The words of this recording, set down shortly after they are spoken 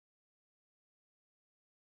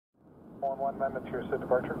11 amendment to your SID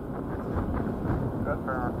departure. Good,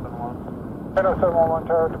 Fair 71. I know 711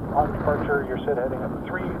 tower on departure, your SID heading at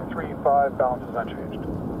 335, balance is unchanged.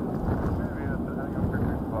 Maybe it's heading up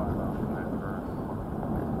 335, transfer.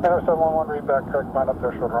 I know 711, read back, correct, line up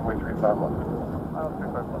threshold, runway 35 left.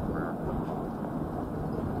 35 left, Fair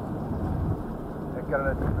 71. Hey, got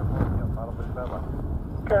it at 204, model 35 left.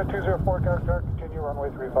 Okay, 204, character, continue,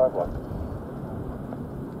 runway 35 left.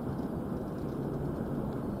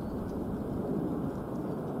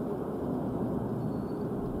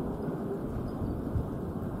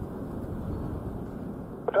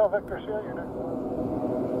 Hotel Victor Sierra unit.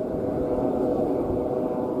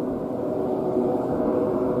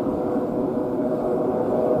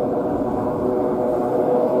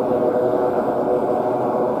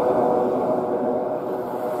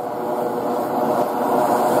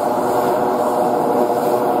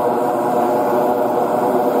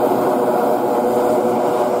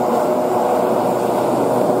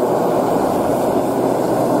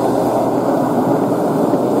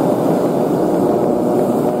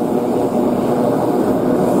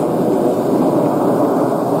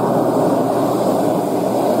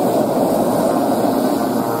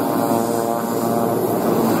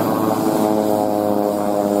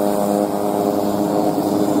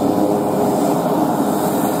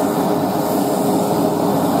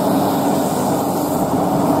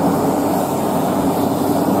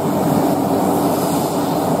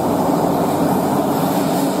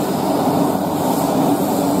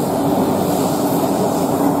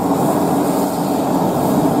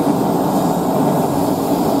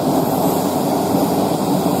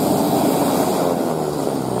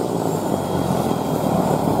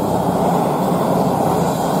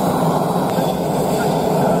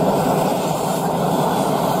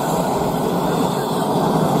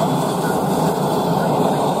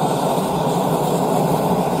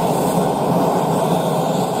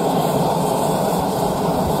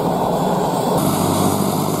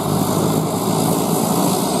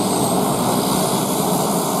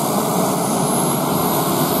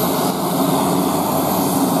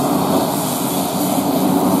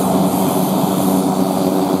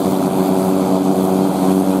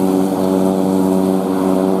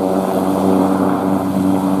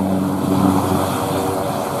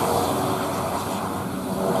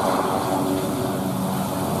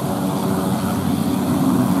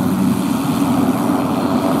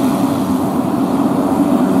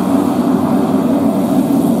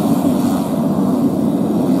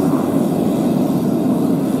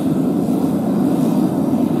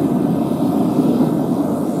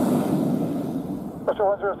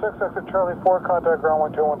 Exit Charlie 4, contact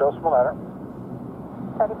ground 121 decimal ladder.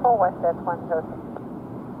 34 West X 106.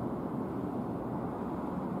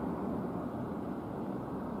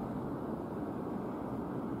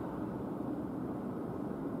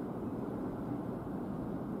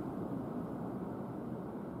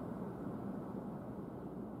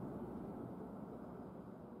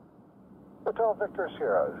 Hotel Victor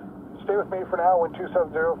Sierra. Stay with me for now, wind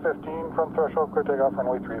 270, 15 from threshold, clear takeoff,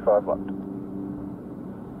 runway 35 left.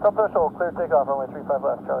 From threshold, clear takeoff, runway 35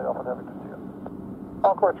 left, Charlie Alpha Victor Sierra.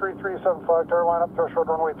 Encore 3375, tower line up, threshold,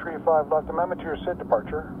 runway 35 left, amendment to your SID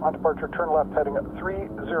departure. On departure, turn left heading at 300,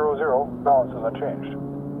 balance is unchanged.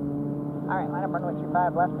 Alright, line up runway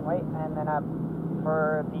 35 left and wait, and then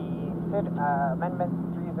for the SID amendment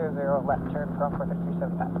 300 left turn from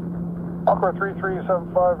 4375. Encore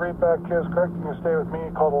 3375, read back is correct. You can stay with me,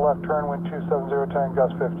 call the left turn, wind 270, 10,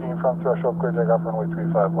 gust 15 from threshold, clear takeoff, runway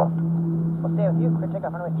 35 left. We'll stay with you, clear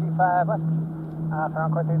takeoff runway 35 left for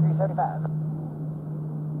Encore 3375.